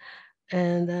Japanese,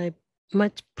 and I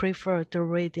much prefer to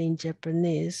read in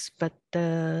Japanese, but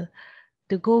to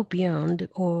go beyond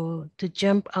or to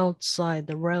jump outside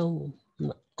the realm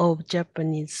of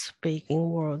Japanese speaking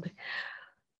world,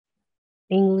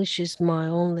 English is my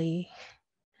only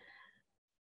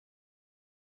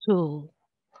tool.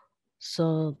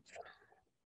 So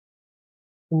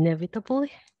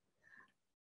inevitably,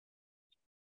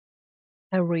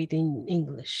 I read in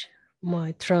English.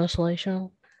 My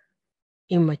translation,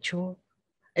 immature,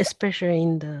 especially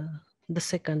in the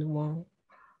second one.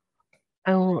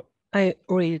 I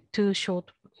read 2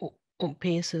 short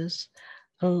pieces,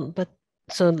 but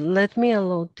so let me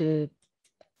allow to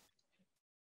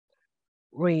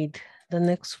read the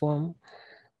next one.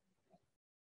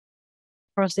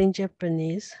 First in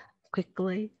Japanese,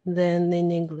 quickly, then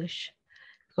in English,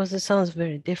 because it sounds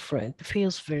very different, it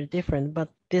feels very different, but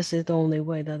this is the only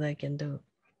way that I can do.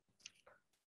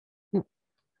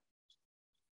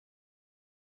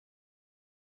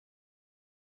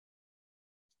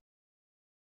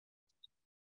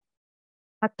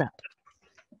 Hata.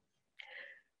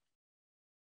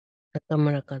 中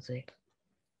村和恵。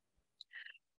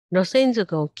路線図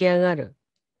が起き上がる。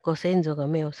ご先祖が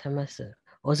目を覚ます。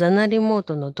おざなりモー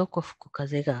ドのどこ吹く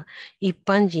風が一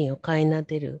般人を飼いな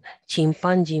でる。チン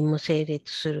パンジーも整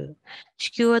列する。地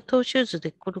球はトーシューズ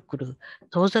でくるくる。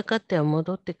遠ざかっては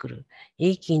戻ってくる。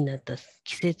いい気になった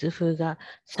季節風が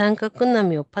三角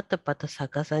波をパタパタ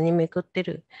逆さにめくって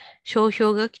る。小氷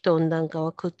河期と温暖化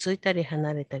はくっついたり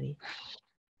離れたり。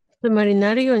つまり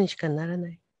なるようにしかならな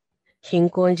い。貧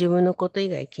困は自分のこと以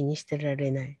外気にしてられ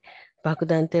ない。爆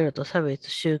弾テロと差別、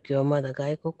宗教はまだ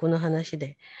外国の話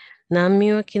で、難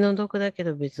民は気の毒だけ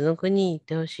ど別の国に行っ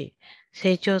てほしい。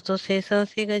成長と生産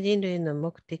性が人類の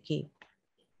目的。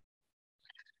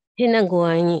変な具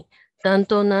合に、暖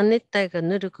冬何熱帯が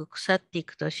ぬるく腐ってい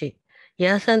く年。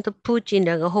ヤーさんとプーチン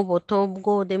らがほぼ統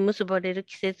合で結ばれる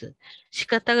季節。仕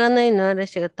方がないの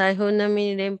嵐が台風並み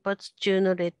に連発中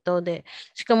の列島で、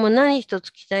しかも何一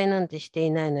つ期待なんてして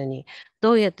いないのに、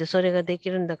どうやってそれができ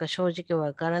るんだか正直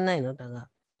わからないのだが。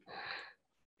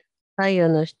太陽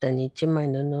の下に一枚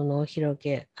の布を広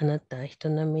げ、あなたは人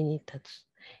並みに立つ。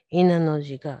稲の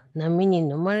字が波に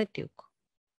飲まれてゆく。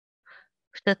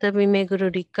再び巡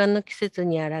る立夏の季節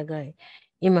に抗い、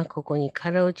今ここに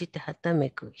かろうじてはため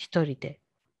く一人で。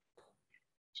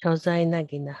所在な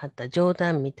ぎな旗、冗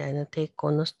談みたいな抵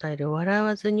抗のスタイル、笑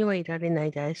わずにはいられな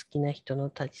い大好きな人の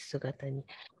立ち姿に、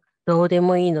どうで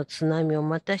もいいの津波を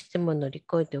またしても乗り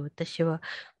越えて私は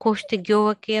こうして行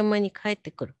脇山に帰っ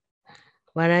てくる。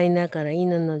笑いながら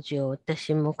犬の字を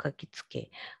私も書きつけ、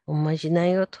おまじな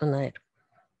いを唱える。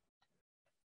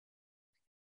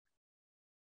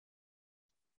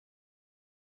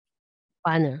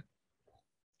Banner.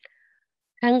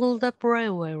 Tangled up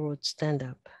railway roads stand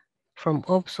up. From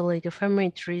obsolete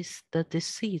family trees, the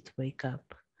deceased wake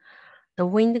up. The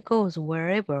wind goes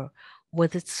wherever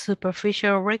with its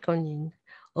superficial reckoning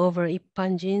over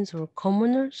Ippanjins or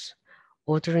commoners,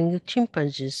 ordering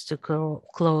chimpanzees to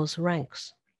close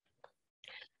ranks.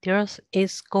 The earth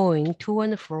is going to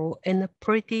and fro in a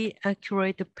pretty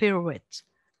accurate pirouette.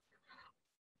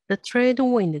 The trade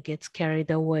wind gets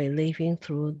carried away, leaving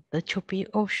through the choppy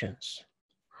oceans.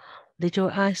 Little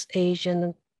ice age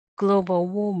and global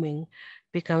warming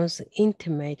becomes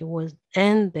intimate with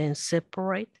and then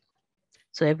separate.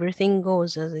 So everything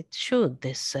goes as it should,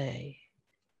 they say.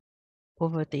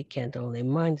 Poverty can't only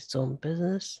mind its own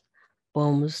business.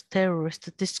 Bombs,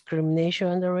 terrorist discrimination,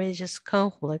 and religious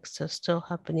conflicts are still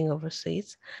happening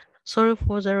overseas. Sorry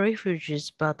for the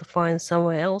refugees, but find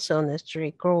somewhere else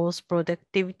honestly. Growth,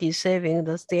 productivity, saving,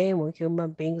 that's the aim of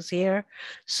human beings here.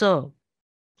 So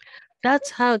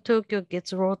that's how Tokyo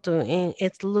gets rotten in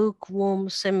its lukewarm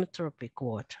semi-tropic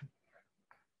water.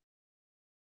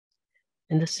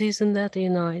 In the season that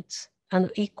unites and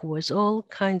equals all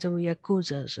kinds of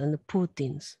Yakuzas and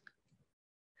Putins.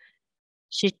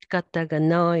 Shikata ga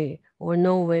nai or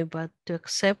no way but to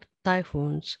accept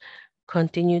typhoons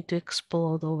continue to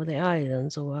explode over the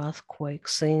islands of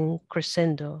earthquakes in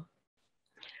crescendo.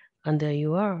 And there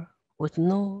you are, with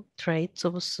no traits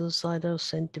of suicidal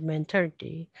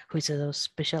sentimentality, which is a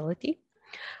specialty.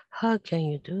 How can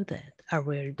you do that? I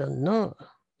really don't know.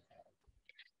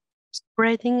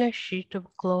 Spreading a sheet of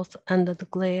cloth under the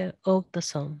glare of the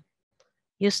sun,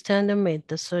 you stand amid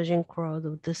the surging crowd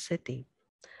of the city.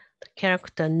 The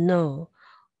character No,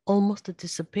 almost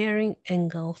disappearing,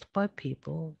 engulfed by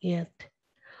people, yet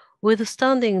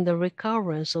withstanding the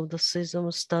recurrence of the season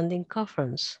of standing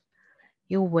coffins,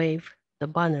 you wave the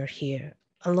banner here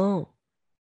alone.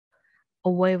 A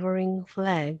wavering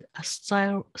flag, a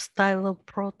style of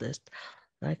protest,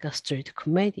 like a street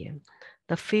comedian.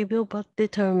 The feeble but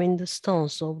determined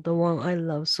stance of the one I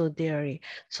love so dearly,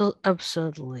 so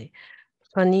absurdly,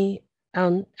 funny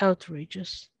and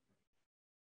outrageous.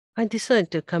 I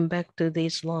decided to come back to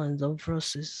these lines of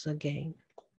verses again,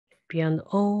 beyond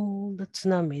all the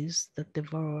tsunamis that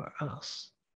devour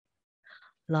us.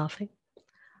 Laughing,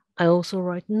 I also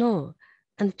write No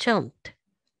and chant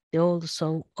the old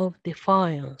song of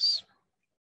defiance.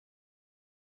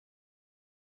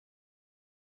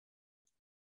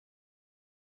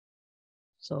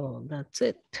 So that's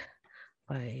it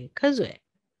by Kazue.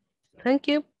 Thank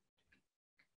you.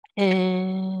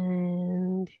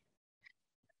 And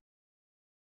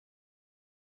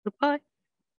goodbye.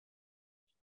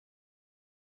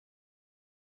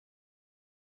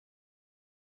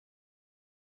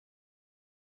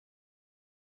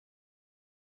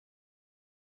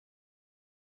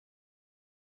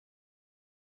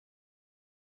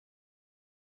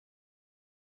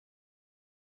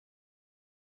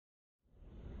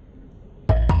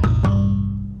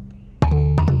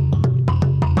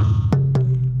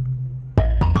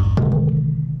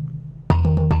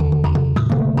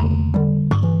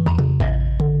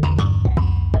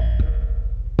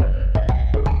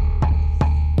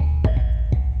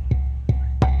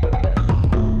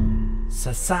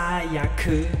 最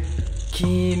悪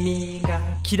君が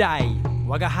嫌い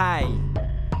我が輩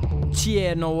知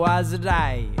恵の煩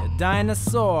いダイナ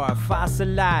ソーファ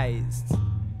シライズ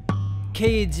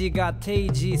刑事が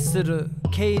提示する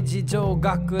刑事上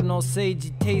学の政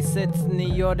治定説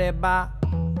によれば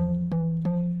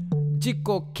自己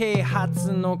啓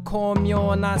発の巧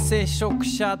妙な聖職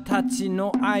者たち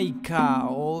の愛歌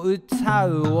を歌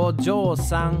うお嬢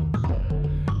さん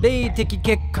霊的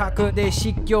結核で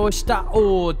失脚した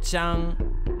王ちゃん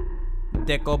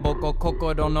デコボコ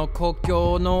心の故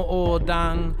郷の横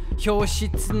断表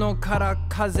室の空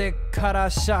風か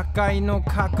ら社会の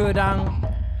撹乱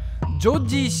女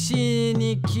児誌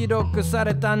に記録さ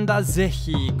れたんだぜ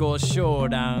ひご承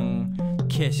覧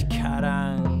けしか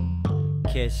らん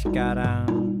けしから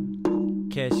ん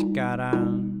けしから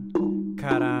ん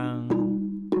から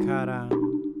んからん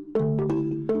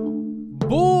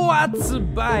暴圧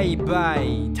売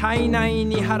買体内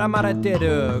にはらまれて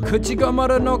る口ごも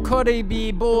るのコリ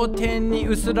ビ棒天に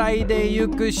薄らいでゆ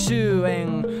く終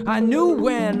焉 I knew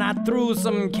when I threw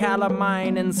some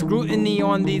calamine and scrutiny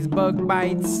on these bug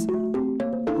bites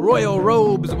Royal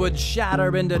robes would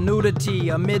shatter into nudity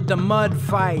amid the mud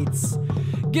fights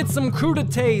Get some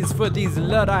crudités for these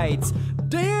Luddites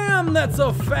Damn, that's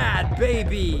a fat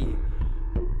baby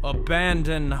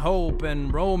Abandon hope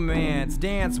and romance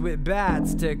Dance with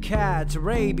bats to catch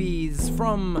rabies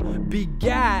From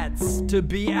begats to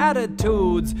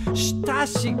beatitudes 親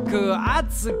しく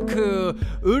熱く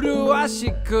麗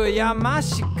しくやま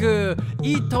しく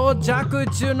糸弱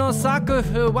中の作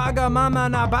風わがまま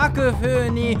な幕府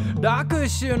に落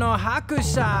首の拍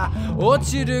車落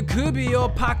ちる首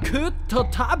をパクッと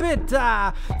食べ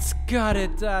た疲れ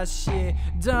たし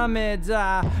ダメ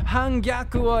だ反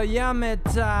逆をやめ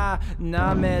た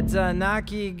なめた亡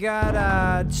き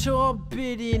がちょっ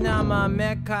ぴり生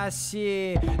めか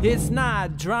し It's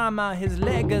not drama, his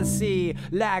legacy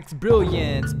lacks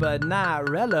brilliance but not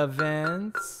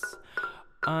relevance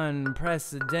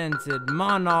Unprecedented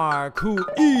monarch who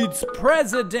eats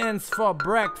presidents for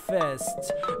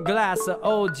breakfast Glass of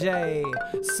OJ,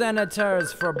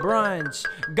 senators for brunch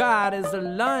God is a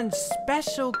lunch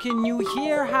special, can you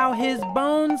hear how his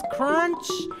bones crunch?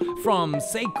 From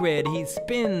sacred he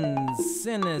spins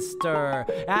sinister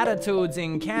attitudes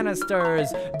in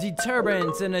canisters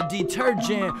Deterrents in a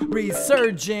detergent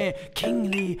resurgent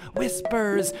Kingly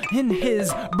whispers in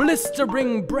his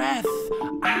blistering breath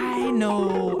I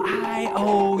know I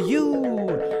owe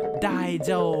you 大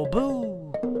丈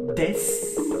夫で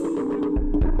す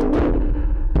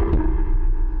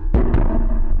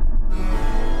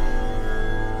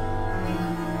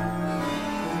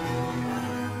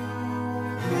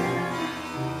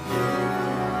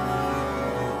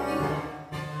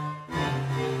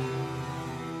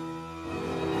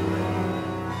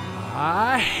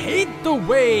I hate the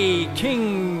way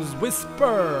kings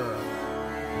whisper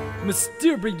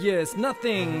Mysterious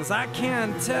nothings I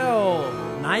can't tell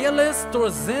Nihilist or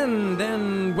zen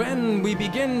Then when we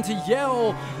begin to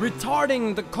yell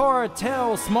Retarding the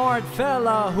cartel Smart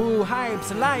fella who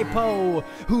hypes lipo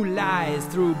Who lies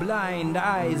through blind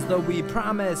eyes Though he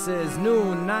promises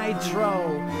new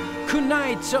nitro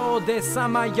Kunaicho de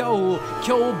samayo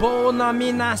凶暴な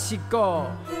みなしこ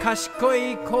賢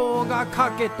い子が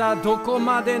かけたどこ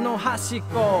までの端っ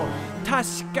こ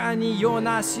確かに夜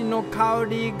なしの香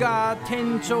りが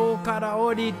天井から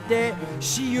降りて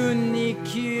死雲に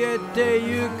消えて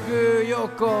ゆく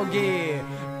横木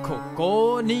こ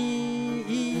こに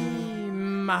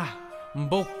今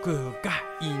僕が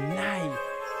いない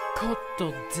こ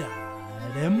と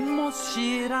誰も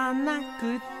知らな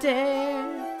く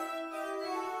て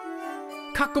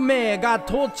革命が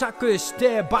到着し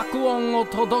て爆音を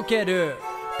届ける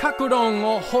各論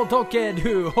をほどけ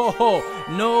る Oh,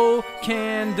 no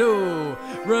can do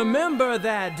Remember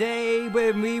that day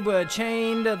when we were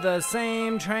chained to the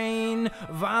same train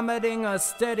Vomiting a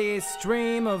steady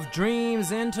stream of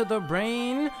dreams into the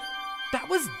brain That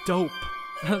was dope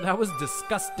That was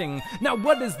disgusting. Now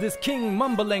what is this king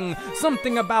mumbling?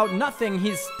 Something about nothing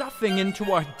he's stuffing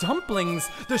into our dumplings.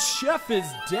 The chef is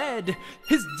dead.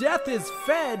 His death is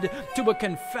fed to a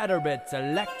Confederate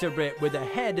electorate with a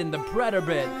head in the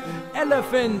preterite.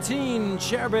 Elephantine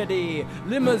charity.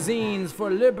 Limousines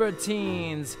for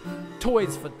libertines.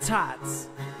 Toys for tots.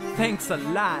 Thanks a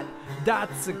lot.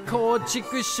 脱構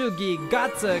築主義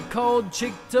脱構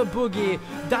築とブギ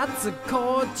脱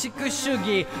構築主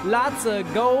義 Let's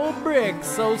go brick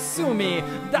so sue me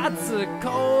脱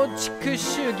構築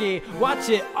主義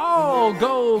Watch it all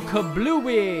go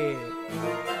kablooey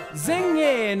前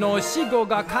衛の死後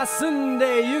が霞ん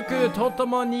でゆくとと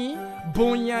もに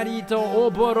ぼんやりと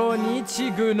おぼろに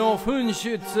地具の噴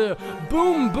出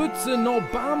文物の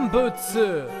万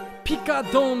物ピカ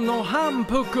ドンの反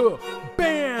復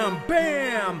Bam,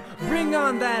 bam, bring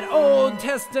on that Old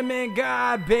Testament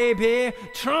God, baby.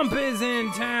 Trump is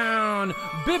in town.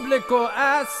 Biblical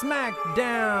ass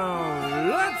smackdown.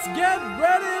 Let's get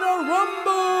ready to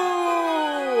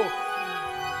rumble.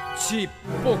 ちっ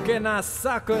ぽけな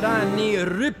桜に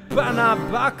立派な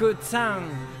爆弾。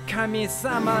神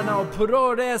様のプ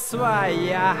ロレスは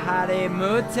やはり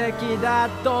無敵だ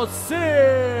とせ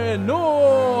ー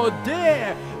の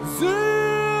で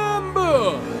全部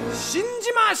信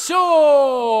じまし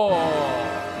ょう